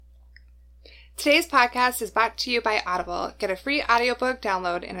Today's podcast is brought to you by Audible. Get a free audiobook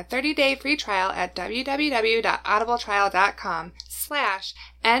download and a 30-day free trial at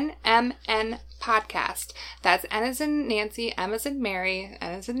www.audibletrial.com/NMN podcast. That's N as in Nancy, M as in Mary,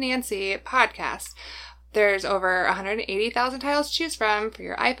 N as in Nancy, podcast. There's over 180,000 titles to choose from for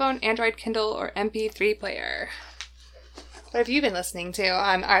your iPhone, Android, Kindle, or MP3 player. What have you been listening to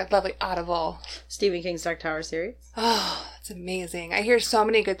on our lovely Audible? Stephen King's Dark Tower series. Oh, it's amazing. I hear so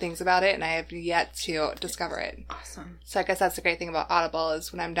many good things about it, and I have yet to discover it. Awesome. So I guess that's the great thing about Audible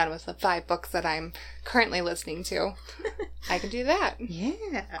is when I'm done with the 5 books that I'm currently listening to, I can do that.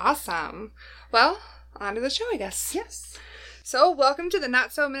 Yeah. Awesome. Well, on to the show, I guess. Yes. So, welcome to the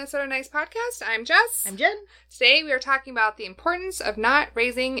Not So Minnesota Nice podcast. I'm Jess. I'm Jen. Today we are talking about the importance of not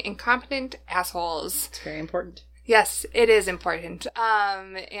raising incompetent assholes. It's very important. Yes, it is important.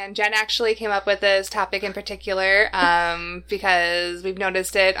 And Jen actually came up with this topic in particular because we've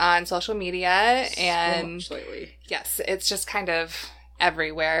noticed it on social media. And so much lately. Yes, it's just kind of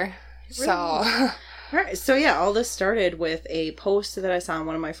everywhere. Really? So, all right. So yeah, all this started with a post that I saw on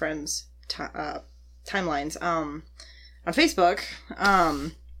one of my friends' timelines on Facebook.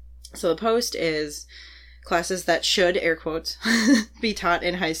 So the post is classes that should, air quotes, be taught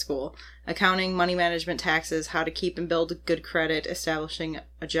in high school. Accounting, money management, taxes, how to keep and build good credit, establishing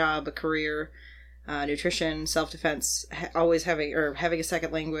a job, a career, nutrition, self-defense, always having a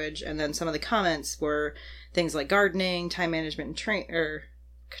second language. And then some of the comments were things like gardening, time management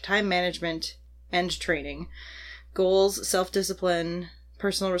and training, goals, self-discipline,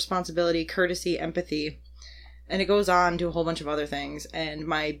 personal responsibility, courtesy, empathy. And it goes on to a whole bunch of other things. And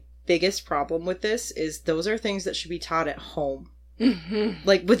my biggest problem with this is those are things that should be taught at home. mm-hmm.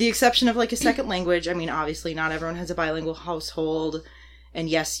 Like, with the exception of, like, a second language. I mean, obviously, not everyone has a bilingual household. And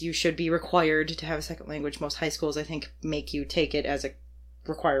yes, you should be required to have a second language. Most high schools, I think, make you take it as a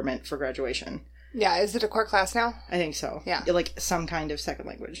requirement for graduation. Yeah, is it a core class now? I think so. Yeah. Like, some kind of second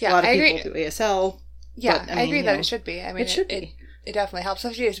language. Yeah, a lot of I people agree. do ASL. Yeah, but, I agree that it should be. I mean, it should be. It definitely helps,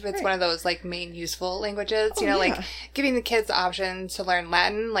 especially if it's one of those, like, main useful languages, Oh, like, yeah. giving the kids the option to learn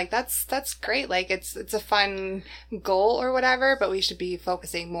Latin, like, that's great, like, it's a fun goal or whatever, but we should be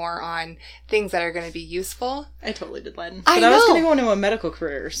focusing more on things that are going to be useful. I totally did Latin. I But I was know. going to go into a medical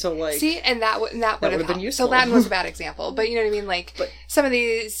career, so, like... See, and that would have been helped. useful. So Latin was a bad example, but you know what I mean, like, But- some of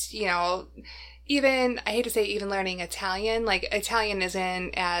these, even, I hate to say even learning Italian, like, Italian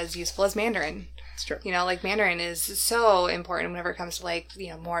isn't as useful as Mandarin. It's true. Like, Mandarin is so important whenever it comes to, like,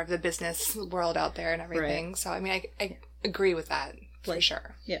 more of the business world out there and everything. Right. So, I mean, I agree with that, for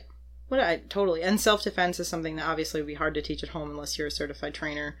sure. Yeah. Totally. And self-defense is something that obviously would be hard to teach at home unless you're a certified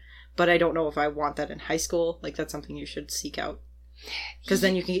trainer. But I don't know if I want that in high school. Like, that's something you should seek out. Because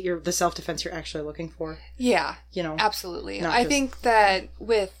then you can get the self-defense you're actually looking for. Yeah, You know? absolutely. Not I just- think that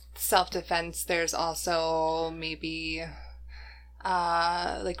with self-defense, there's also maybe...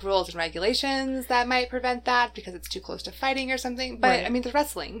 like rules and regulations that might prevent that because it's too close to fighting or something. But Right. I mean, the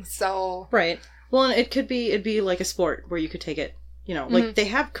wrestling, so Right. Well, and it'd be like a sport where you could take it, like they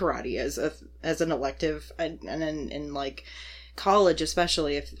have karate as an elective, and in like college,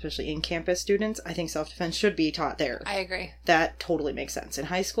 especially in campus students, I think self-defense should be taught there. I agree. That totally makes sense. In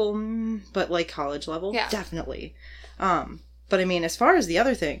high school, but like college level, Yeah. definitely. But I mean, as far as the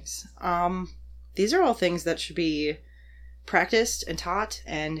other things, these are all things that should be practiced and taught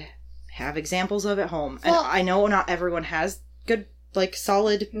and have examples of at home. Well- and I know not everyone has good, like,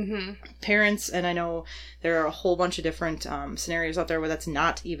 solid Mm-hmm. parents, and I know there are a whole bunch of different scenarios out there where that's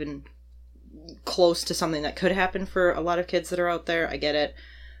not even close to something that could happen for a lot of kids that are out there. I get it.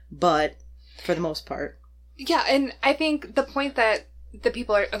 But for the most part. Yeah, and I think the point that the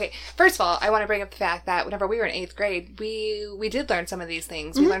people are... Okay, first of all, I want to bring up the fact that whenever we were in 8th grade, we did learn some of these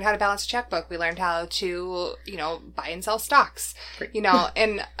things. We learned how to balance a checkbook. We learned how to, buy and sell stocks.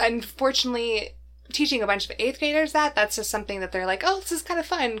 And unfortunately, teaching a bunch of 8th graders that's just something that they're like, oh, this is kind of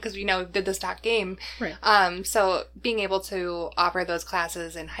fun because we did the stock game. Right. So being able to offer those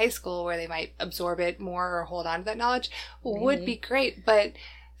classes in high school where they might absorb it more or hold on to that knowledge would be great. But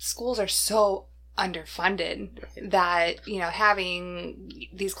schools are so underfunded that having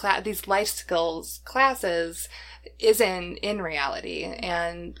these life skills classes isn't in reality,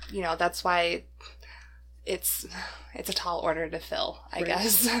 and that's why it's a tall order to fill, I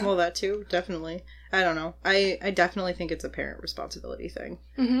guess. Well, that too, definitely. I don't know. I definitely think it's a parent responsibility thing.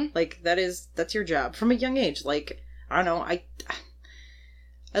 Mm-hmm. Like, that's your job from a young age. Like, I don't know.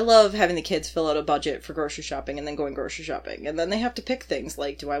 I love having the kids fill out a budget for grocery shopping and then going grocery shopping. And then they have to pick things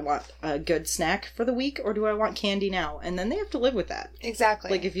like, do I want a good snack for the week or do I want candy now? And then they have to live with that. Exactly.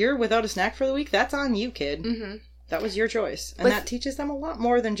 Like, if you're without a snack for the week, that's on you, kid. Mm-hmm. That was your choice. And that teaches them a lot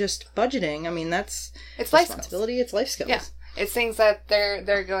more than just budgeting. I mean, it's responsibility, it's life skills. Yeah. It's things that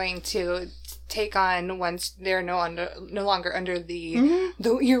they're going to take on once they're no longer under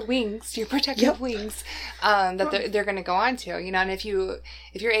your wings, your protective wings, that they're going to go on to, you know. And if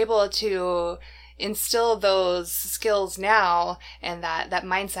you're able to instill those skills now and that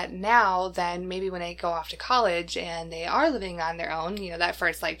mindset now, then maybe when they go off to college and they are living on their own, you know, that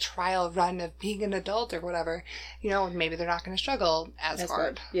first like trial run of being an adult or whatever, you know, maybe they're not going to struggle as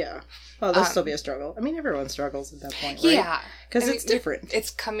hard. Yeah. Well, there'll still be a struggle. I mean, everyone struggles at that point, right? Yeah. Because it's different.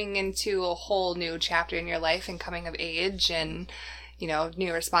 It's coming into a whole new chapter in your life and coming of age and, you know,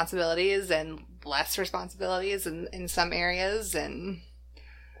 new responsibilities and less responsibilities in some areas and...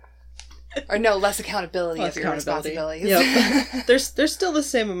 Or no, less accountability of your responsibilities. Yep. There's still the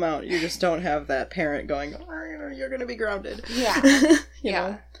same amount. You just don't have that parent going, oh, you're going to be grounded. Yeah. you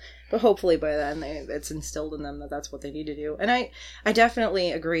know? But hopefully by then it's instilled in them that that's what they need to do. And I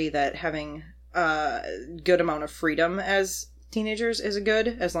definitely agree that having a good amount of freedom as teenagers is good,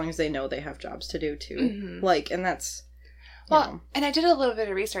 as long as they know they have jobs to do too. Mm-hmm. Like, and that's... Well, and I did a little bit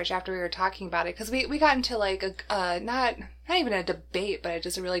of research after we were talking about it, because we got into like not even a debate, but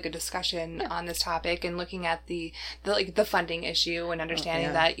just a really good discussion on this topic and looking at the funding issue and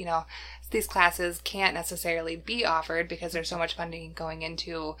understanding that, you know, these classes can't necessarily be offered because there's so much funding going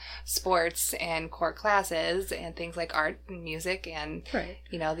into sports and core classes and things like art and music and,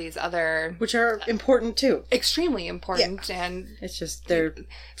 you know, these other... Which are important too. Extremely important. Yeah. And it's just they're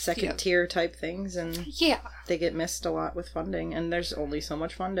second tier type things and they get missed a lot with funding. And there's only so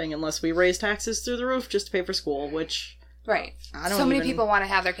much funding unless we raise taxes through the roof just to pay for school, which... Right. So many people want to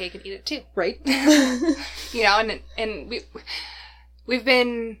have their cake and eat it too. Right. You know, and we've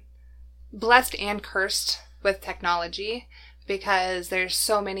been... blessed and cursed with technology because there's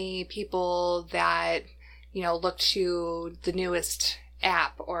so many people that, you know, look to the newest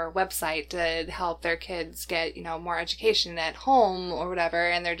app or website to help their kids get, you know, more education at home or whatever,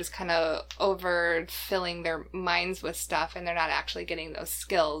 and they're just kind of overfilling their minds with stuff and they're not actually getting those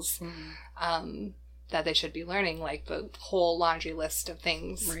skills that they should be learning, like the whole laundry list of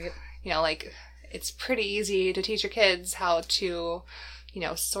things. Right. You know, like, it's pretty easy to teach your kids how to... you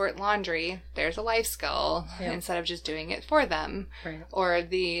know, sort laundry. There's a life skill instead of just doing it for them. Right. Or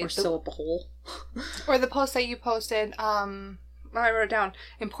sew up a hole. Or the post that you posted, I wrote down,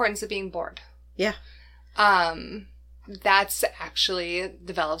 importance of being bored. Yeah. That's actually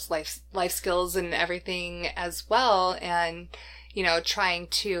develops life skills and everything as well. And, you know, trying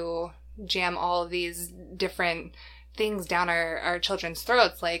to jam all of these different things down our children's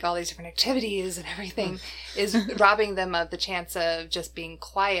throats, like all these different activities and everything, is robbing them of the chance of just being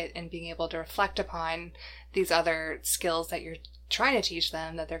quiet and being able to reflect upon these other skills that you're trying to teach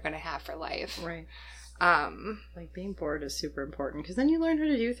them that they're going to have for life. Right. Like being bored is super important because then you learn how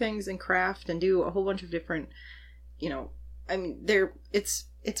to do things and craft and do a whole bunch of different, you know, I mean, it's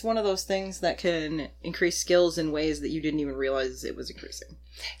one of those things that can increase skills in ways that you didn't even realize it was increasing.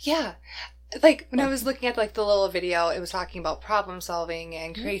 Yeah. Like, when I was looking at, like, the little video, it was talking about problem solving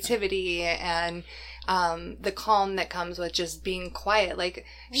and creativity and the calm that comes with just being quiet. Like,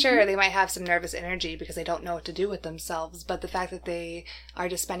 sure, they might have some nervous energy because they don't know what to do with themselves, but the fact that they are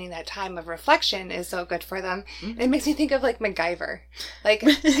just spending that time of reflection is so good for them. It makes me think of, like, MacGyver. Like,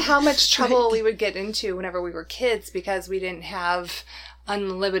 how much trouble we would get into whenever we were kids because we didn't have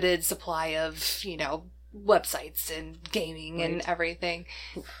unlimited supply of, you know, websites and gaming and everything.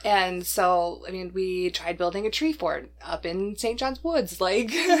 And so, I mean, we tried building a tree fort up in St. John's Woods.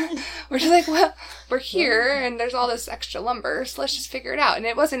 Like, we're just like, well, we're here and there's all this extra lumber, so let's just figure it out. And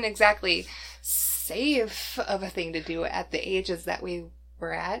it wasn't exactly safe of a thing to do at the ages that we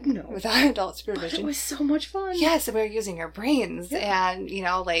were at without adult supervision. But it was so much fun. Yes, and we were using our brains and, you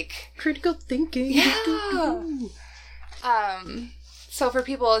know, like... critical thinking. Yeah. So for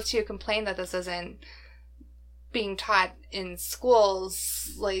people to complain that this isn't being taught in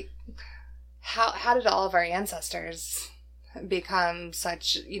schools, like, how did all of our ancestors become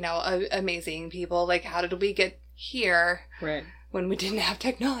such, you know, amazing people? Like, how did we get here when we didn't have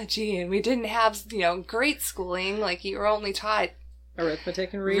technology and we didn't have, you know, great schooling? Like, you were only taught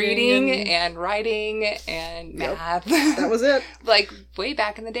arithmetic and reading and writing and math. That was it. Like, way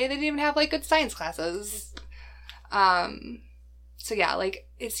back in the day, they didn't even have, like, good science classes. So yeah, like,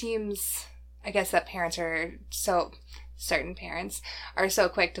 it seems... I guess that certain parents are so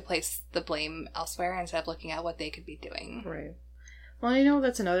quick to place the blame elsewhere instead of looking at what they could be doing. Right. Well, I know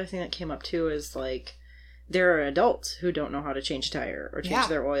that's another thing that came up too is like, there are adults who don't know how to change a tire or change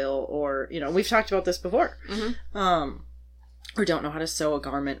their oil or, you know, we've talked about this before. or don't know how to sew a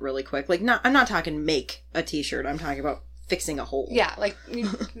garment really quick. Like, I'm not talking make a t-shirt. I'm talking about fixing a hole. Yeah, like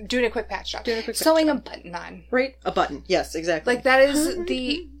doing a quick patch job. Doing a quick sewing patch a button on. Right? A button. Yes, exactly. Like, that is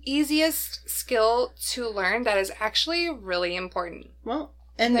the easiest skill to learn that is actually really important. Well,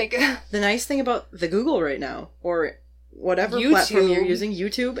 and like the nice thing about the Google right now, or whatever YouTube. platform you're using,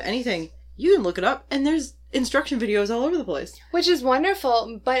 YouTube, anything, you can look it up, and there's instruction videos all over the place. Which is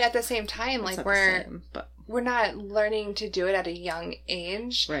wonderful, but at the same time, like, but we're not learning to do it at a young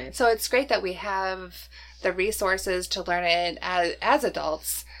age. Right. So it's great that we have the resources to learn it as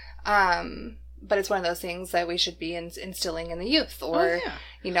adults. But it's one of those things that we should be instilling in the youth, or,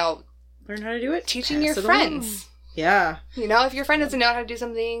 you know, learn how to do it. Teaching your friends. Along. Yeah. You know, if your friend doesn't know how to do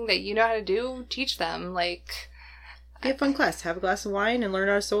something that you know how to do, teach them. Like, be a fun class. Have a glass of wine and learn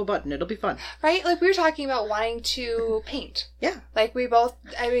how to sew a button. It'll be fun. Right? Like, we were talking about wanting to paint. Yeah. Like, we both,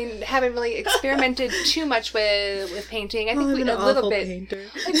 I mean, haven't really experimented too much with painting. I think I'm a little bit. Painter.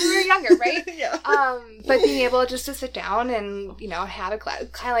 Like, we were younger, right? Yeah. But being able just to sit down and, you know, have a class,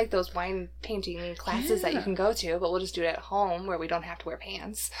 kind of like those wine painting classes that you can go to, but we'll just do it at home where we don't have to wear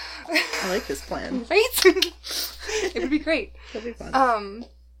pants. I like this plan. Right? It would be great. It'll be fun.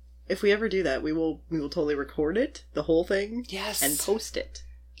 If we ever do that, we will totally record it, the whole thing. Yes. And post it.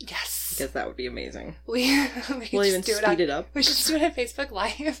 Yes. Because that would be amazing. We'll even speed it up. We should just do it on Facebook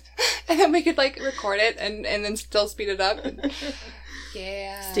Live. And then we could, like, record it and then still speed it up.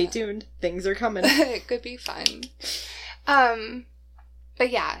 Yeah. Stay tuned. Things are coming. It could be fun. But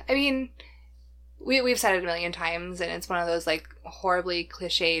yeah, I mean, we've said it a million times, and it's one of those, like, horribly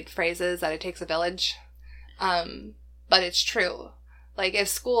cliched phrases that it takes a village. But it's true. Like, if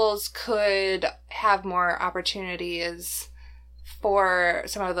schools could have more opportunities for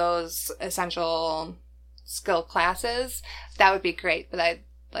some of those essential skill classes, that would be great. But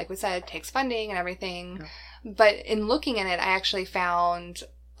like we said, it takes funding and everything. Yeah. But in looking at it, I actually found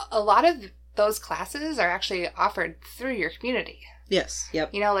a lot of those classes are actually offered through your community. Yes.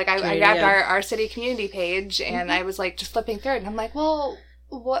 Yep. You know, like, I grabbed our city community page, and I was, like, just flipping through it, and I'm like, well,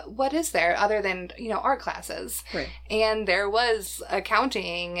 what is there other than, you know, art classes? Right. And there was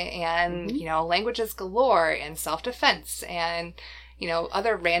accounting and, you know, languages galore and self-defense and, you know,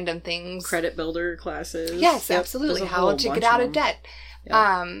 other random things. Credit builder classes. Yes, absolutely. How to get out of debt.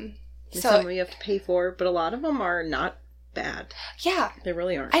 Yep. So some you have to pay for, but a lot of them are not bad. Yeah. They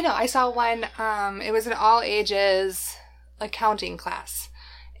really aren't. I know. I saw one, it was an all ages accounting class,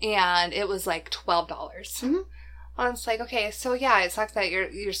 and it was like $12. Mm-hmm. And it's like, okay, so yeah, it sucks that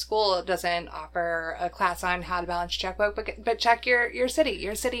your school doesn't offer a class on how to balance your checkbook, but check your city.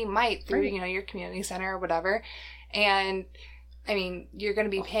 Your city might through, you know, your community center or whatever. And I mean, you're going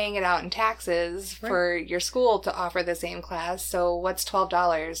to be paying it out in taxes for your school to offer the same class. So what's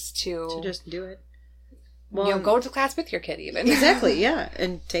 $12 to just do it? Well, you know, go to class with your kid even. Exactly, yeah.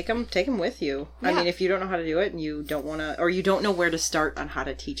 And take them with you. Yeah. I mean, if you don't know how to do it and you don't want to, or you don't know where to start on how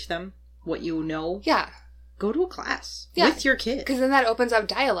to teach them what you know. Yeah. Go to a class with your kid. Because then that opens up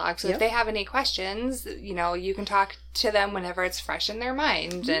dialogue. So if they have any questions, you know, you can talk to them whenever it's fresh in their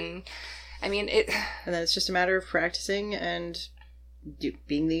mind. Mm-hmm. And I mean, and then it's just a matter of practicing and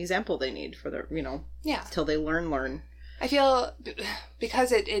being the example they need for their, you know, till they learn. I feel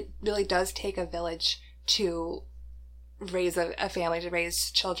because it really does take a village to raise a family, to raise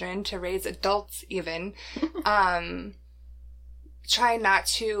children, to raise adults even. Try not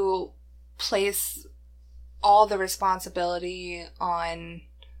to place all the responsibility on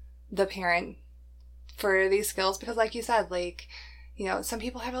the parent for these skills, because like you said, like, you know, some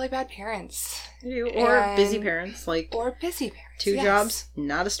people have really bad parents. They do. Or busy parents. Or busy parents. 2 jobs,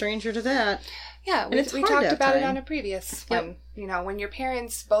 not a stranger to that. Yeah, we talked about it on a previous one. You know, when your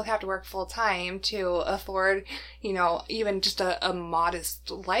parents both have to work full time to afford, you know, even just a modest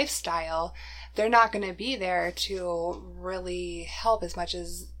lifestyle, they're not going to be there to really help as much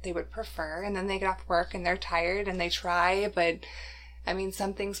as they would prefer. And then they get off work and they're tired and they try, but I mean,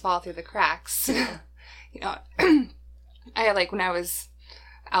 some things fall through the cracks. You know, when I was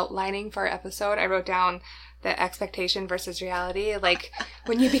outlining for our episode, I wrote down the expectation versus reality. Like,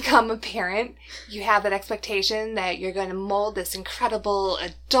 when you become a parent, you have that expectation that you're going to mold this incredible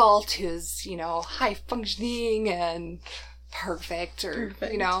adult who's, you know, high functioning and perfect,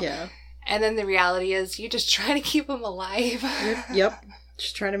 you know. Yeah. And then the reality is you just try to keep them alive. Yep.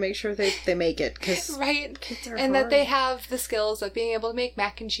 Just trying to make sure they make it. Cause right. Kids are and hard. that they have the skills of being able to make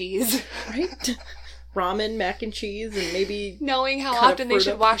mac and cheese. Right. Ramen, mac and cheese, and maybe knowing how often they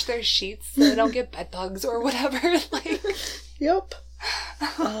should wash their sheets so they don't get bed bugs or whatever. Like, yep.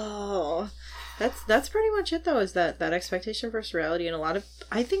 Oh, that's pretty much it though. Is that expectation versus reality, and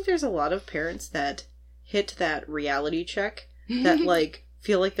I think there's a lot of parents that hit that reality check that, like,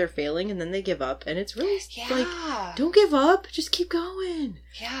 feel like they're failing and then they give up. And it's really, like, Yeah. don't give up. Just keep going.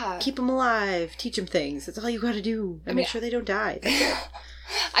 Yeah. Keep them alive. Teach them things. That's all you got to do. And make sure they don't die. That's it.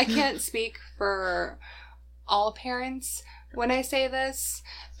 I can't speak for all parents when I say this,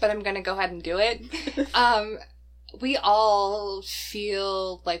 but I'm going to go ahead and do it. We all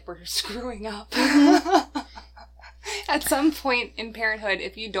feel like we're screwing up. At some point in parenthood,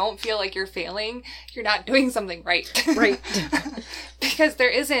 if you don't feel like you're failing, you're not doing something right. Right. Because there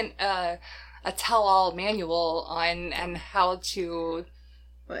isn't a tell-all manual on how to...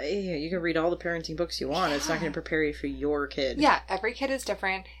 Well, you can read all the parenting books you want. It's not going to prepare you for your kid. Yeah, every kid is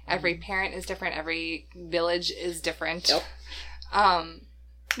different. Every parent is different. Every village is different. Yep.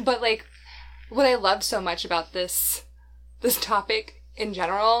 But, like, what I loved so much about this topic in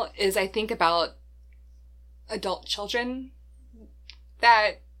general is I think about adult children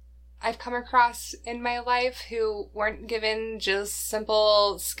that I've come across in my life who weren't given just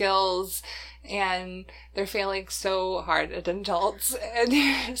simple skills and they're failing so hard at adults. And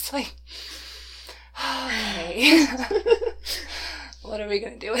you're just like, okay, what are we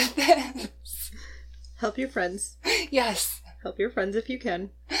going to do with this? Help your friends. Yes. Help your friends if you can.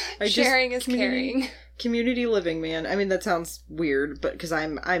 Sharing is caring. Community living, man. I mean, that sounds weird, but because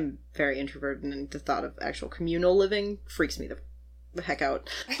I'm very introverted and the thought of actual communal living freaks me the heck out.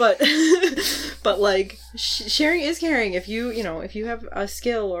 But but like sharing is caring. If if you have a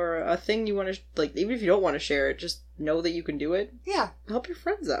skill or a thing you want to, like, even if you don't want to share it, just know that you can do it. Yeah. Help your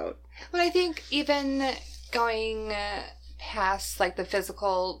friends out. But I think even going past like the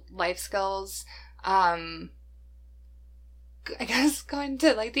physical life skills, I guess going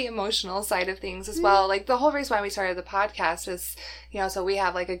to like the emotional side of things as well. Like the whole reason why we started the podcast is, so we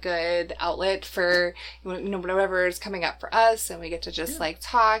have like a good outlet for, whatever is coming up for us, and we get to just like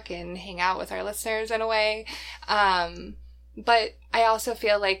talk and hang out with our listeners in a way. But I also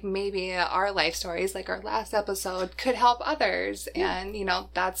feel like maybe our life stories, like our last episode, could help others. And,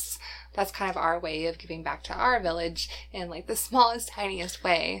 that's kind of our way of giving back to our village in like the smallest, tiniest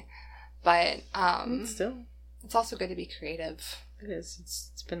way. But, still, it's also good to be creative. It is.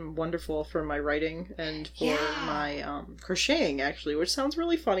 It's been wonderful for my writing and for my crocheting, actually, which sounds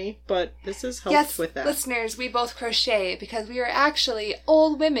really funny, but this has helped with that. Listeners, we both crochet because we are actually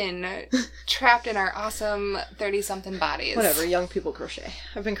old women trapped in our awesome 30-something bodies. Whatever, young people crochet.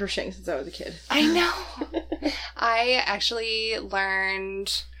 I've been crocheting since I was a kid. I know. I actually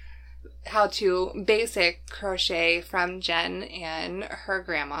learned how to basic crochet from Jen and her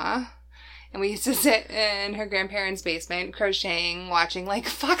grandma. And we used to sit in her grandparents' basement, crocheting, watching, like,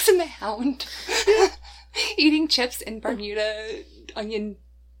 Fox and the Hound, eating chips in Bermuda onion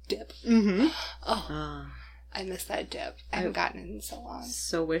dip. Mm-hmm. Oh, I miss that dip. I haven't gotten it in so long.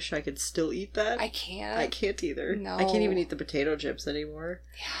 So wish I could still eat that. I can't. I can't either. No. I can't even eat the potato chips anymore.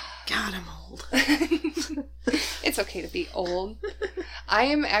 Yeah. God, I'm old. It's okay to be old. I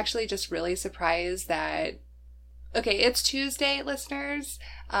am actually just really surprised that... Okay, it's Tuesday, listeners.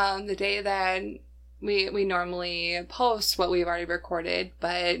 The day that we normally post what we've already recorded,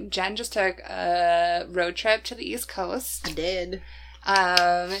 but Jen just took a road trip to the East Coast. I did.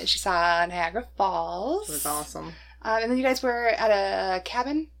 She saw Niagara Falls. It was awesome. And then you guys were at a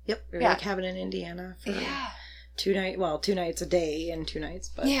cabin? Yep, we were at a cabin in Indiana for 2 nights a day and 2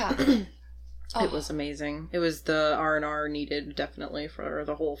 nights, but it was amazing. It was the R&R needed, definitely, for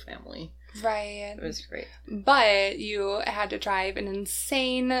the whole family. Right. It was great. But you had to drive an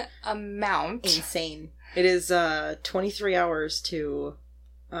insane amount. Insane. It is 23 hours to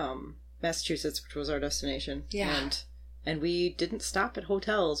Massachusetts, which was our destination. Yeah. And we didn't stop at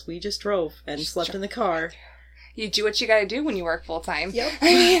hotels. We just drove and slept in the car. You do what you gotta do when you work full time. Yep. I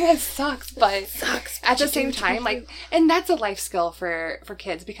mean, it sucks, but at the same time, like, and that's a life skill for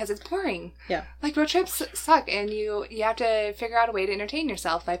kids because it's boring. Yeah. Like, road trips suck, and you have to figure out a way to entertain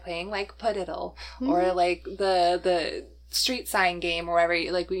yourself by playing, like, Padiddle, or, like, the street sign game, or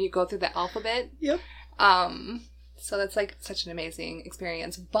wherever, like, when you go through the alphabet. Yep. So that's, like, such an amazing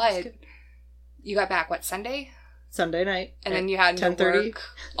experience. But you got back, what, Sunday? Sunday night. And then you had to work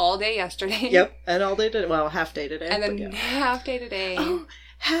all day yesterday. Yep. And all day today. Well, half day today. And then half day today. Oh,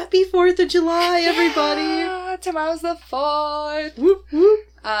 happy 4th of July, everybody. Yeah, tomorrow's the 4th. Whoop, whoop.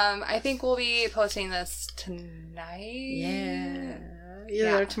 I think we'll be posting this tonight. Yeah.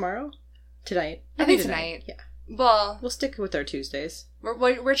 Either tomorrow? Tonight. I think tonight. Yeah. Well, we'll stick with our Tuesdays.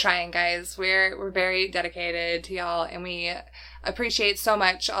 We're trying, guys. We're very dedicated to y'all, and we appreciate so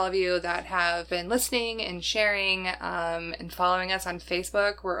much all of you that have been listening and sharing and following us on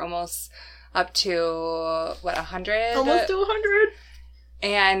Facebook. We're almost up to 100. Almost to 100.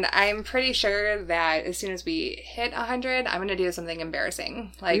 And I'm pretty sure that as soon as we hit 100, I'm going to do something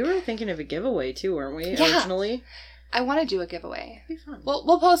embarrassing. Like, we were thinking of a giveaway too, weren't we, yeah, originally? I want to do a giveaway. It'd be fun.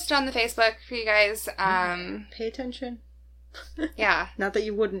 We'll post it on the Facebook for you guys. Pay attention. Yeah. Not that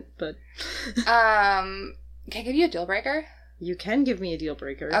you wouldn't, but... Can I give you a deal breaker? You can give me a deal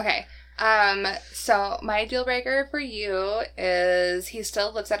breaker. Okay. So my deal breaker for you is he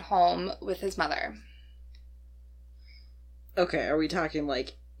still lives at home with his mother. Okay, are we talking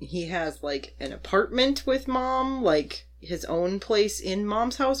like he has like an apartment with mom, like his own place in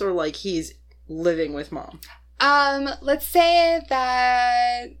mom's house, or like he's living with mom? Let's say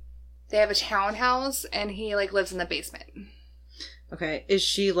that they have a townhouse and he like lives in the basement. Okay, is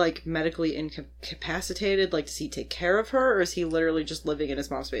she like medically incapacitated? Like, does he take care of her, or is he literally just living in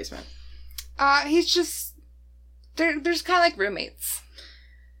his mom's basement? He's just they're just kind of like roommates.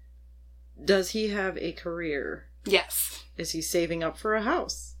 Does he have a career? Yes. Is he saving up for a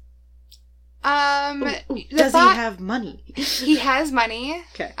house? Does he have money? He has money.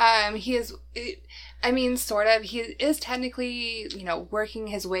 Okay. He is. I mean, sort of. He is technically, working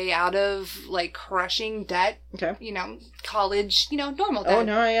his way out of like crushing debt. Okay. College. Normal debt. Oh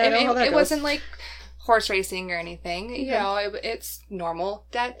no, yeah, I know how that it goes. wasn't like horse racing or anything. It's normal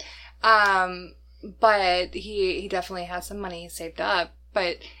debt. But he definitely has some money saved up.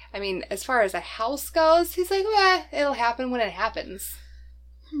 But I mean, as far as a house goes, he's like, it'll happen when it happens.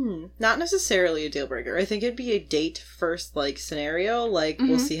 Not necessarily a deal breaker. I think it'd be a date first, like, scenario. Like,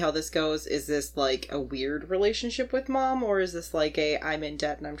 we'll see how this goes. Is this, like, a weird relationship with mom? Or is this, like, I'm in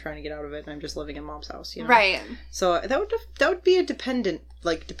debt and I'm trying to get out of it and I'm just living in mom's house, Right. So that would be a depending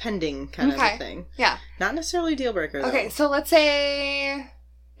kind of a thing. Yeah. Not necessarily a deal breaker, though. Okay, so let's say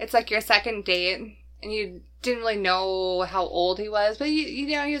it's, like, your second date and you didn't really know how old he was, but, he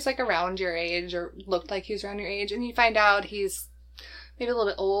was, like, around your age or looked like he was around your age, and you find out he's maybe a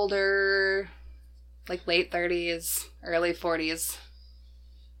little bit older, like late 30s, early 40s.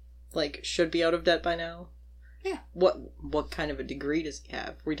 Like, should be out of debt by now? Yeah. What kind of a degree does he have?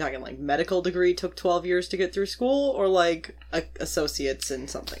 Are we talking, like, medical degree, took 12 years to get through school, or, like, associates in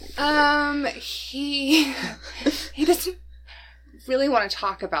something? He doesn't really want to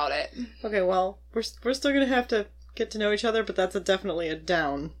talk about it. Okay, well, we're still gonna have to get to know each other, but that's definitely a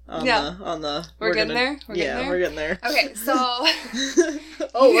down on the we're getting there. We're getting there. Okay, so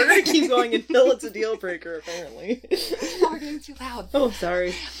we're gonna keep going until it's a deal breaker, apparently. We're getting too loud. Oh,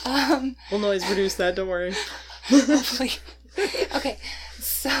 sorry. We'll noise reduce that, don't worry. Hopefully. Okay,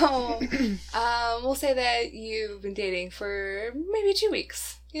 so we'll say that you've been dating for maybe 2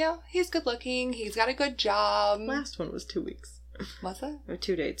 weeks. He's good looking, he's got a good job. Last one was 2 weeks. Was it? Or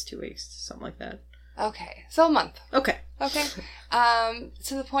 2 dates, 2 weeks, something like that. Okay, so a month. Okay.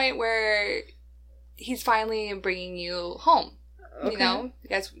 To the point where he's finally bringing you home. Okay. You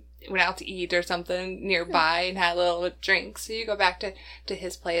guys went out to eat or something nearby and had a little drink. So you go back to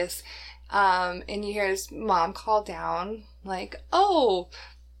his place, and you hear his mom call down, like, "Oh,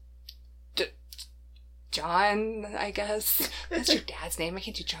 John, I guess. That's your dad's name. I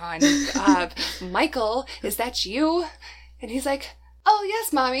can't do John. Michael, is that you?" And he's like, "Oh,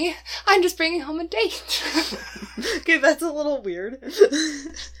 yes, Mommy. I'm just bringing home a date." Okay, that's a little weird.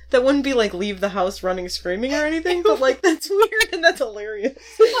 That wouldn't be like leave the house running screaming or anything, but like that's weird and that's hilarious.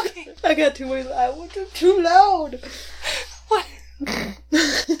 Okay. I got too much. I went too loud. What?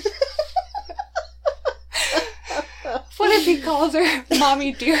 What if he calls her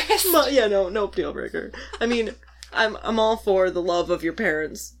Mommy Dearest? No deal breaker. I mean, I'm all for the love of your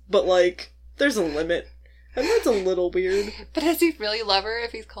parents, but like, there's a limit. And that's a little weird. But does he really love her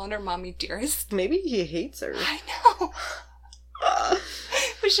if he's calling her Mommy Dearest? Maybe he hates her. I know.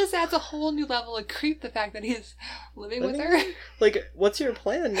 Which just adds a whole new level of creep, the fact that he's living with her. Like, what's your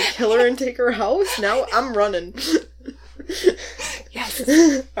plan? To kill her and take her house? Now I'm running. Yes.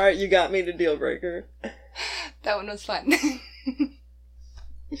 Alright, you got me to deal breaker. That one was fun.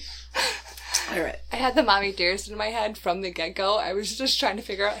 Alright. I had the Mommy Dearest in my head from the get-go. I was just trying to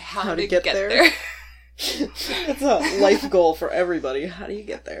figure out how to get there. It's a life goal for everybody. How do you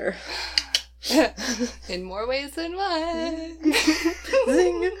get there? In more ways than one.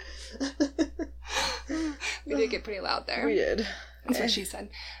 Zing. We did get pretty loud there. We did. That's what she said.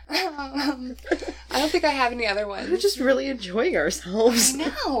 I don't think I have any other ones. We're just really enjoying ourselves.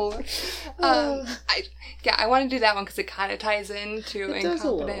 I know. I want to do that one because it kind of ties into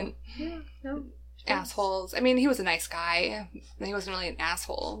incompetent assholes. I mean, he was a nice guy. He wasn't really an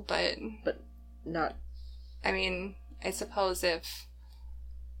asshole, but not. I mean, I suppose if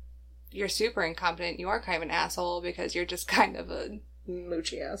you're super incompetent, you are kind of an asshole because you're just kind of a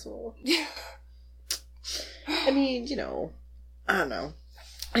moochy asshole. I mean, I don't know.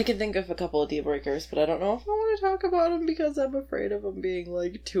 I can think of a couple of deal breakers, but I don't know if I want to talk about them because I'm afraid of them being,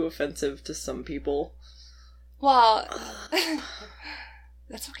 like, too offensive to some people. Well,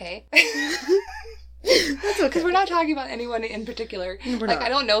 that's okay. That's okay. Because we're not talking about anyone in particular. We're like, not. I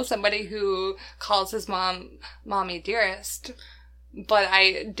don't know somebody who calls his mom Mommy Dearest, but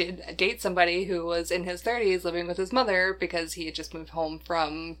I did date somebody who was in his 30s living with his mother because he had just moved home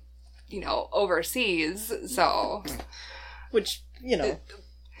from, overseas, so... Which,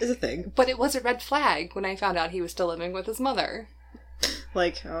 is a thing. But it was a red flag when I found out he was still living with his mother.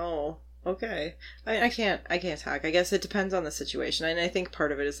 Like, oh, okay. I mean, I can't talk. I guess it depends on the situation. And I think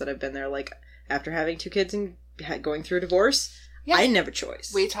part of it is that I've been there, like, after having 2 kids and going through a divorce, yeah. I didn't have a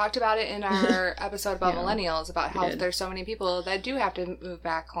choice. We talked about it in our episode about Yeah, millennials, about how there's so many people that do have to move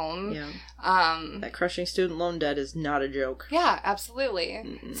back home. Yeah. That crushing student loan debt is not a joke. Yeah, absolutely.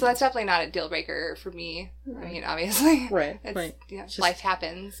 Mm-mm. So that's definitely not a deal breaker for me. I mean, obviously. Right. Life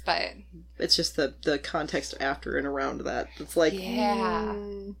happens, but... It's just the context after and around that. It's like... Yeah.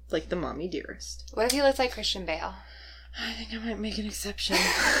 Like the Mommy Dearest. What if he looks like Christian Bale? I think I might make an exception.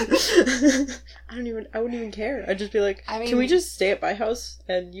 I wouldn't even care. I'd just be like, can we just stay at my house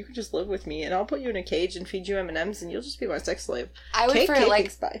and you can just live with me and I'll put you in a cage and feed you M&Ms and you'll just be my sex slave. I would for at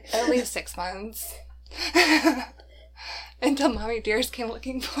least 6 months. Until Mommy Dearest came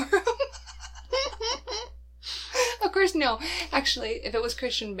looking for him. Of course, no. Actually, if it was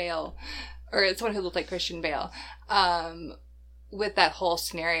Christian Bale, or someone who looked like Christian Bale, with that whole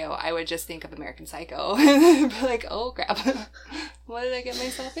scenario, I would just think of American Psycho. Be like, oh crap, what did I get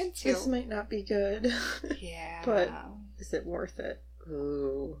myself into? This might not be good. Yeah. But is it worth it?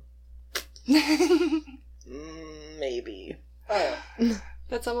 Ooh. Maybe.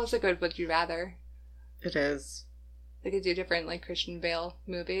 That's almost a good would you rather. It is. They could do different, like, Christian Bale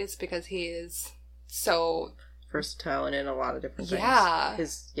movies because he is so... versatile and in a lot of different things. Yeah.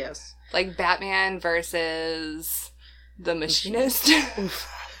 Yes. Like Batman versus... The Machinist.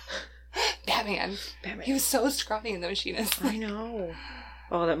 Batman. He was so scrawny in The Machinist. I know.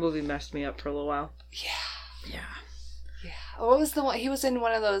 Oh, that movie messed me up for a little while. Yeah. What was the one? He was in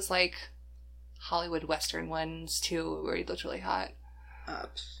one of those, like, Hollywood Western ones, too, where he looked really hot.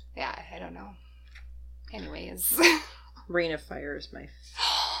 Yeah, I don't know. Anyways. Reign of Fire is my favorite.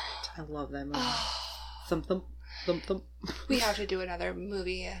 I love that movie. Thump, thump. Thump, thump. We have to do another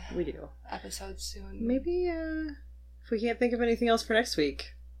movie episode soon. Maybe, if we can't think of anything else for next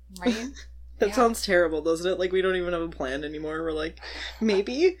week. Right? That sounds terrible, doesn't it? Like, we don't even have a plan anymore. We're like,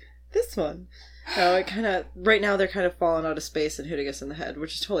 maybe this one. No, it kind of... Right now, they're kind of falling out of space and hitting us in the head,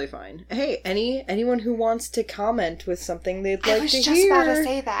 which is totally fine. Hey, anyone who wants to comment with something they'd like to hear... I was just about to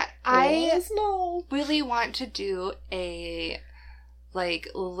say that. I really want to do a... like,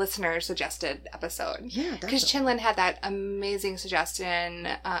 listener-suggested episode. Yeah, because Chinlin had that amazing suggestion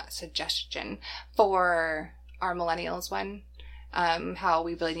for our millennials one. How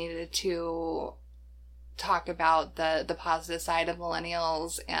we really needed to talk about the positive side of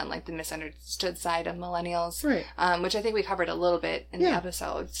millennials and, like, the misunderstood side of millennials. Right. Which I think we covered a little bit in the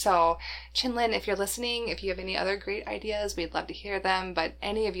episode. So, Chinlin, if you're listening, if you have any other great ideas, we'd love to hear them. But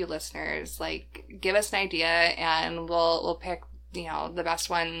any of you listeners, like, give us an idea and we'll pick the best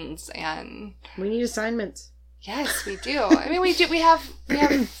ones, and we need assignments. Yes, we do. I mean, we have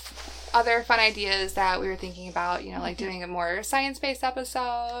other fun ideas that we were thinking about, like doing a more science-based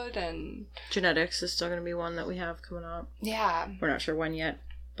episode, and genetics is still going to be one that we have coming up. Yeah. We're not sure when yet,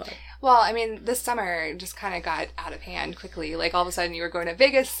 but... Well, I mean, this summer just kind of got out of hand quickly. Like, all of a sudden you were going to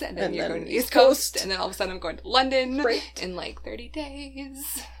Vegas, and then you're going to the East Coast, and then all of a sudden I'm going to London in, like, 30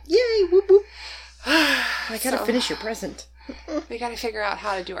 days. Yay! Whoop whoop! I gotta finish your present. We gotta figure out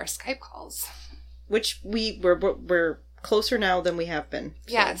how to do our Skype calls. Which we're closer now than we have been.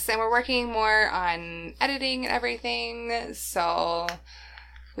 So. Yes, and we're working more on editing and everything, so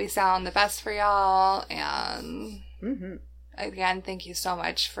we sound the best for y'all, and again, thank you so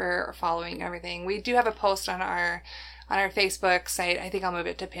much for following everything. We do have a post on our Facebook site. I think I'll move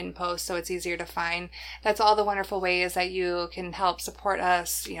it to pin post so it's easier to find. That's all the wonderful ways that you can help support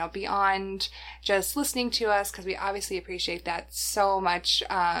us, beyond just listening to us, because we obviously appreciate that so much.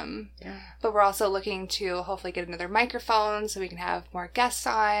 But we're also looking to hopefully get another microphone so we can have more guests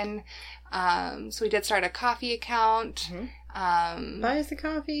on. So we did start a coffee account. Buy us a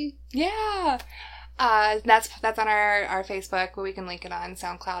coffee. Yeah. That's on our Facebook, but we can link it on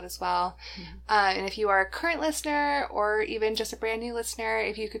SoundCloud as well. And if you are a current listener or even just a brand new listener,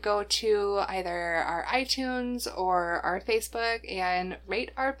 if you could go to either our iTunes or our Facebook and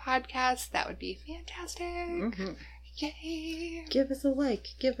rate our podcast, that would be fantastic. Yay! Give us a like.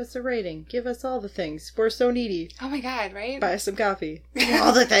 Give us a rating. Give us all the things. We're so needy. Oh my god, right? Buy us some coffee.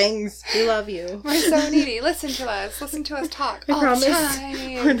 All the things. We love you. We're so needy. Listen to us. Listen to us talk I all promise the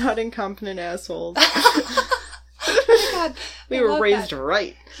time. we're not incompetent assholes. Oh my god. We I were love raised that.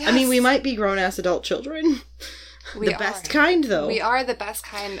 right. Yes. I mean, we might be grown-ass adult children. We The are. best kind, though. We are the best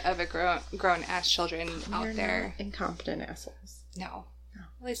kind of a grown-ass children out We're there. not incompetent assholes. No.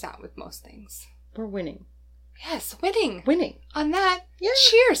 At least not with most things. We're winning. Yes, winning. Winning. On that, Yeah.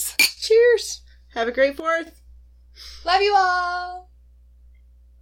 cheers. Cheers. Have a great 4th. Love you all.